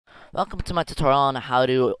Welcome to my tutorial on how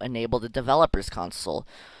to enable the developers console.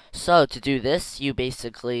 So to do this, you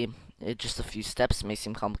basically, just a few steps, may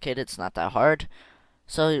seem complicated, it's not that hard.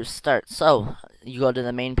 So you start, you go to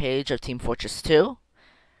the main page of Team Fortress 2,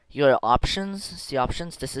 you go to options, see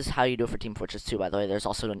options, this is how you do it for Team Fortress 2 by the way, there's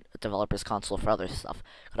also a developers console for other stuff.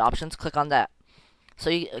 Go to options, click on that. So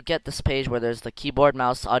you get this page where there's the keyboard,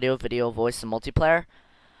 mouse, audio, video, voice, and multiplayer.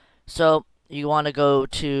 So you want to go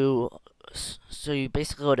to, so you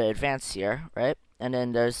basically go to advanced here, right? And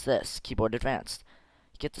then there's this, keyboard advanced.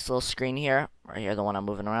 You get this little screen here, right here, the one I'm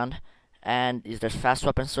moving around. And there's fast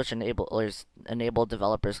weapon switch enable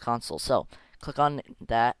developers console. So click on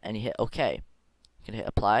that and you hit OK. You can hit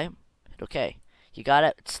apply, hit OK. You got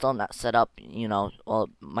it. It's still not set up, well, it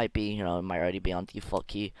might be, it might already be on default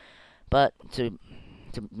key. But to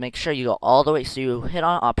make sure you go all the way, so you hit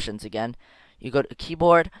on options again. You go to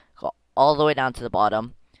keyboard, go all the way down to the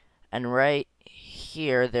bottom, and right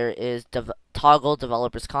here there is toggle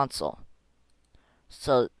developers console.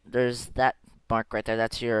 So there's that mark right there,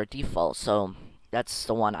 that's your default. So that's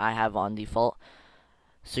the one I have on default.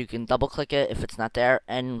 So you can double click it if it's not there,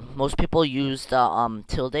 and most people use the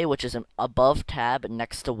tilde, which is an above tab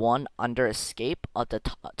next to one under escape at the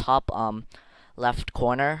top left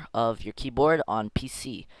corner of your keyboard on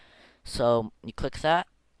PC. So you click that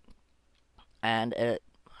and it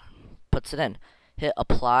puts it in. Hit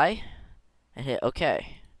apply and hit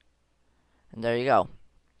OK. And there you go.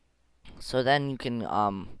 So then you can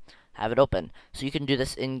have it open. So you can do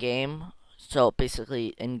this in game. So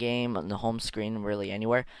basically in game on the home screen, really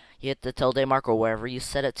anywhere. You hit the tilde mark or wherever you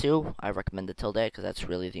set it to. I recommend the tilde because that's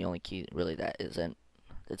really the only key really that isn't.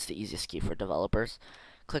 It's the easiest key for developers.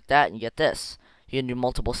 Click that and you get this. You can do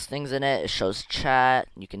multiple things in it. It shows chat.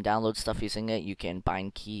 You can download stuff using it. You can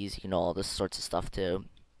bind keys. You can do all this sorts of stuff to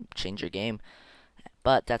change your game.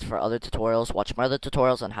 But that's for other tutorials. Watch my other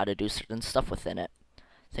tutorials on how to do certain stuff within it.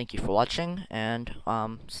 Thank you for watching, and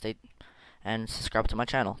stay and subscribe to my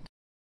channel.